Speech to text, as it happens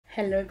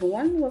Hello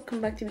everyone,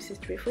 welcome back to Mrs.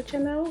 Drewrees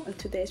channel. On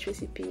today's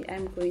recipe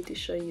I'm going to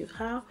show you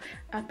how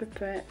I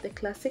prepare the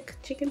classic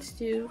chicken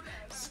stew.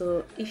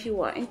 So if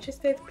you are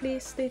interested,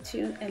 please stay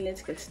tuned and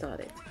let's get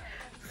started.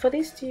 For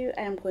this stew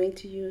I am going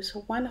to use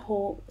one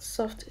whole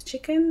soft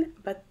chicken,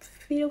 but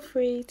feel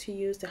free to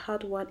use the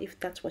hard one if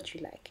that's what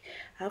you like.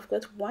 I've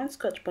got one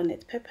scotch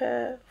bonnet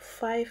pepper,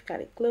 5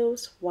 garlic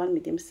cloves, 1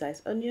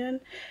 medium-sized onion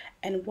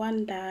and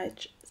 1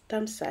 large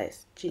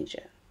thumb-sized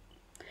ginger.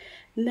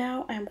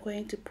 Now I'm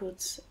going to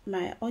put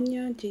my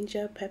onion,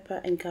 ginger, pepper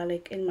and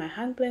garlic in my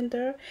hand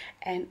blender,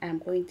 and I'm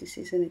going to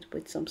season it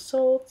with some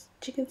salt,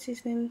 chicken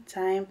seasoning,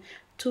 thyme,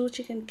 2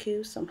 chicken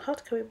cubes, some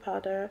hot curry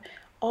powder,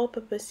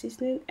 all-purpose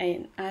seasoning,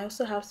 and I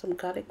also have some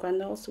garlic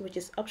granules, which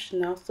is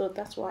optional, so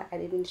that's why I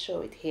didn't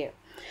show it here.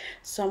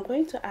 So I'm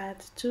going to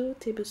add 2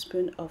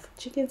 tablespoons of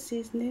chicken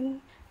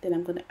seasoning, then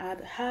I'm going to add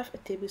half a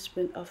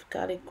tablespoon of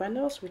garlic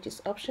granules, which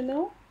is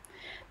optional.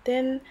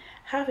 Then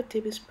half a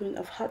tablespoon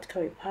of hot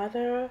curry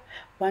powder,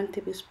 1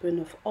 tablespoon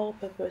of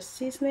all-purpose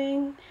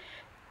seasoning,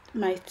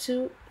 my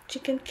 2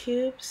 chicken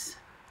cubes,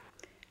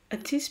 a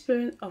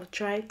teaspoon of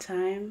dried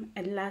thyme,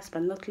 and last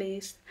but not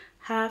least,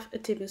 half a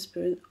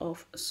tablespoon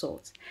of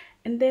salt.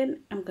 And then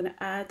I'm going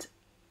to add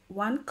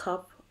 1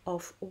 cup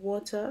of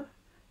water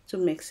to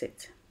mix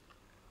it.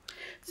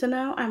 So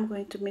now I'm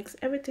going to mix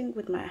everything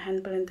with my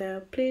hand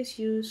blender. Please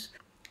use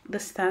the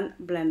stand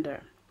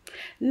blender.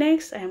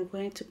 Next, I am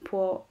going to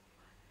pour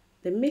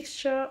the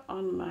mixture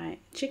on my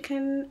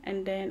chicken,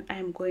 and then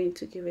I'm going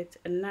to give it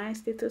a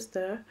nice little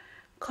stir,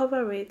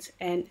 cover it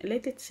and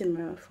let it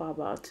simmer for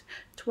about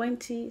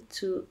 20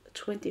 to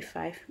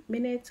 25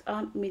 minutes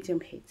on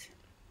medium heat.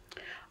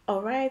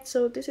 Alright,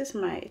 so this is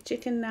my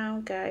chicken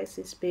now, guys.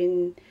 It's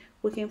been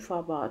cooking for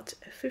about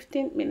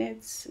 15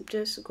 minutes. I'm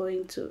just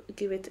going to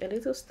give it a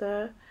little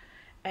stir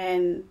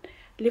and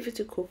leave it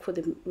to cook for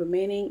the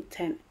remaining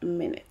 10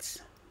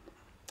 minutes.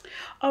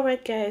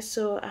 Alright guys,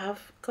 so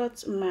I've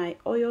got my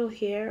oil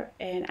here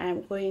and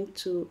I'm going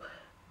to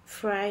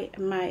fry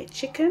my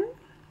chicken,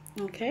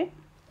 okay,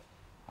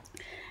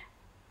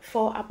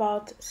 for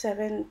about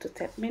 7 to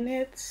 10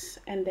 minutes,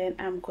 and then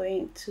I'm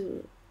going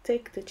to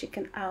take the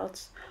chicken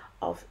out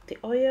of the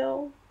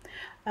oil.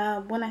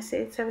 When I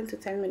say 7 to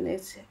 10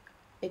 minutes,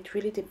 it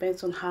really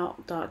depends on how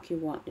dark you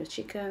want your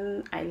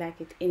chicken. I like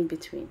it in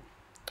between,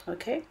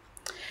 okay.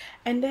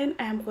 And then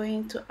I'm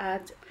going to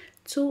add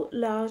 2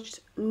 large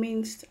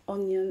minced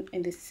onion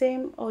in the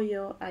same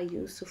oil I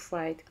used to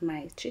fry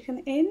my chicken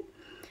in.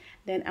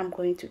 Then I'm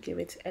going to give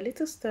it a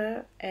little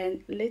stir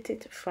and let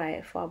it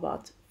fry for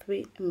about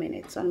 3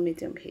 minutes on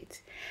medium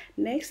heat.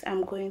 Next,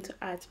 I'm going to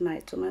add my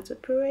tomato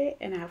puree,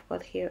 and I've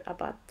got here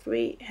about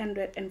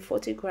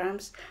 340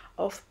 grams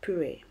of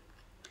puree.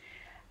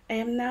 I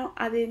am now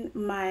adding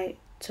my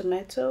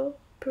tomato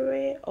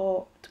puree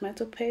or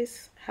tomato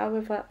paste,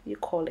 however you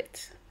call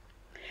it.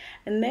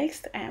 And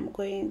next I am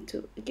going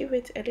to give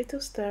it a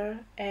little stir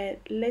and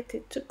let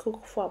it to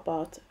cook for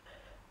about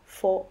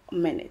 4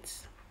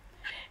 minutes.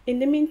 In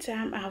the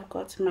meantime, I've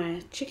got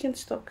my chicken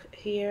stock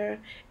here,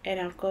 and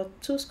I've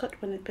got 2 scotch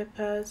bonnet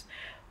peppers,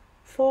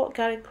 4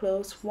 garlic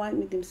cloves, 1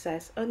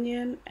 medium-sized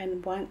onion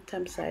and 1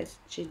 thumb-sized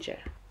ginger.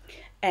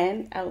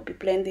 And I will be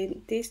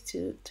blending these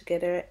two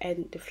together,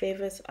 and the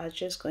flavors are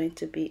just going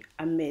to be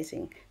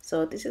amazing.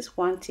 So this is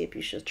one tip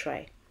you should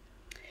try.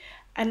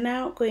 I'm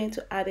now going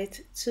to add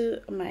it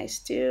to my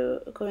stew,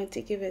 going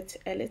to give it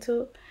a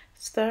little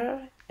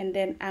stir, and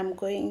then I'm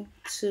going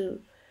to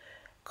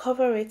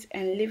cover it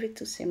and leave it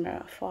to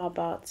simmer for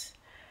about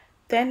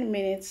 10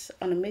 minutes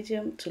on a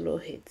medium to low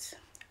heat.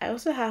 I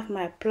also have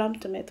my plum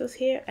tomatoes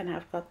here, and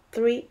I've got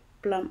 3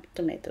 plum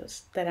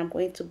tomatoes that I'm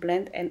going to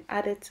blend and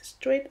add it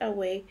straight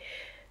away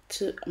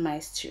to my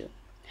stew.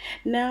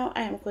 Now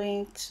I am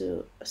going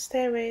to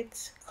stir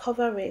it,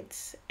 cover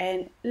it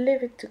and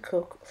leave it to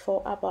cook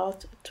for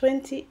about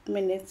 20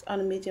 minutes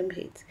on medium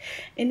heat.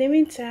 In the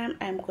meantime,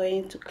 I'm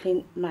going to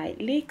clean my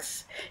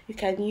leeks. You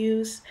can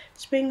use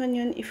spring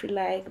onion if you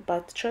like,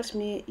 but trust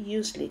me,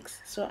 use leeks.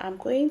 So I'm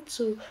going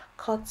to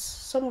cut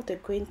some of the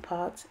green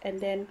parts and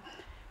then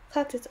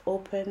cut it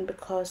open,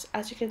 because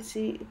as you can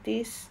see,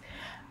 this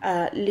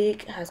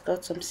leek has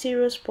got some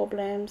serious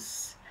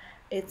problems.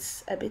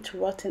 It's a bit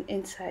rotten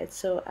inside,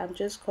 so I'm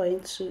just going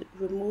to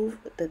remove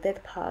the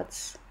dead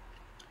parts,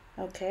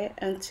 okay,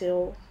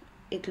 until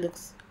it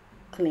looks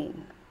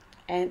clean.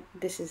 And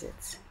this is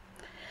it.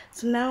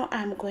 So now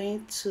I'm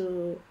going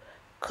to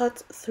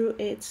cut through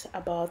it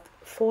about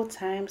 4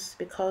 times,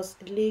 because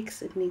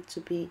leeks need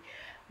to be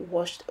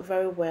washed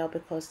very well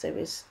because there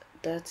is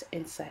dirt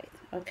inside,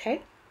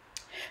 okay.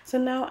 So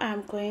now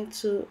I'm going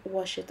to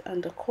wash it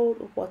under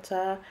cold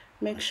water.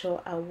 Make sure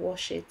I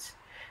wash it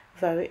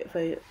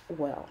very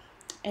well,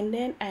 and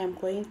then I am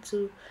going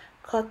to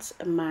cut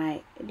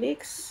my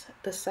leeks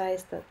the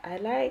size that I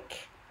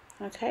like,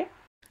 okay.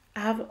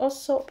 I have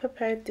also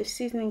prepared the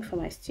seasoning for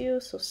my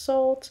stew, so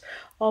salt,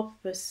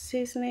 all-purpose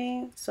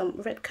seasoning,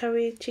 some red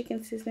curry,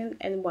 chicken seasoning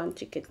and 1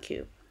 chicken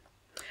cube.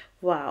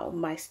 Wow,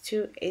 my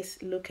stew is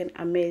looking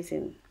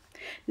amazing.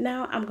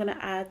 Now I'm gonna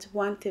add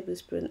 1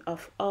 tablespoon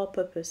of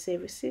all-purpose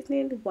savory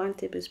seasoning, 1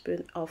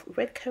 tablespoon of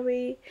red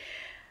curry,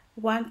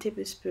 1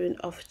 tablespoon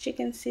of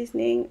chicken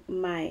seasoning,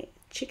 my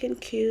chicken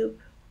cube,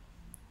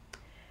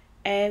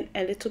 and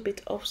a little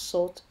bit of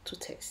salt to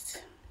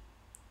taste.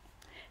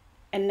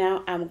 And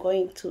now I'm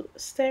going to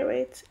stir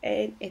it,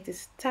 and it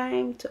is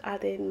time to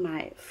add in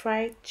my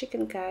fried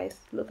chicken, guys.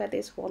 Look at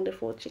this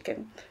wonderful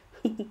chicken.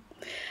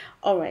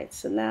 All right,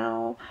 so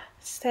now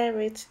stir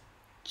it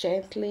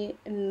gently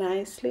and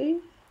nicely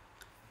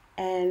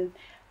and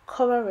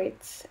cover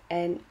it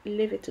and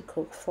leave it to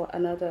cook for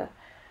another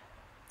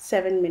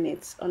 7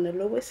 minutes on the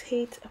lowest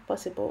heat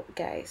possible,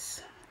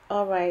 guys.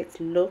 All right,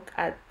 look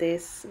at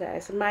this,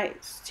 guys. My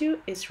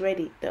stew is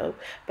ready though,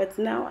 but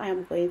now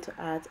I'm going to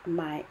add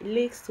my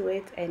leeks to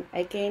it. And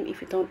again,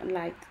 if you don't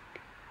like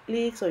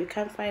leeks or you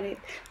can't find it,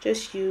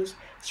 just use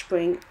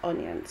spring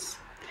onions.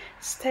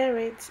 Stir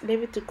it,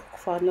 leave it to cook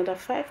for another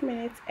 5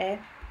 minutes, and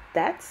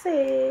that's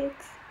it.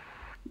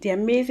 The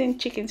amazing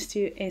chicken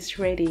stew is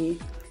ready,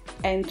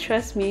 and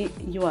trust me,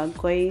 you are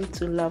going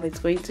to love it. It's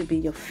going to be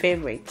your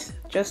favorite.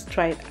 Just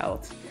try it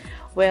out.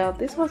 Well,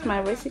 this was my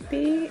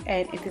recipe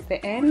and it is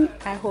the end.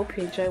 I hope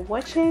you enjoy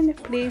watching.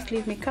 Please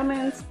leave me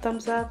comments,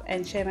 thumbs up,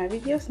 and share my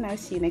videos, and I'll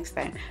see you next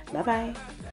time. Bye bye.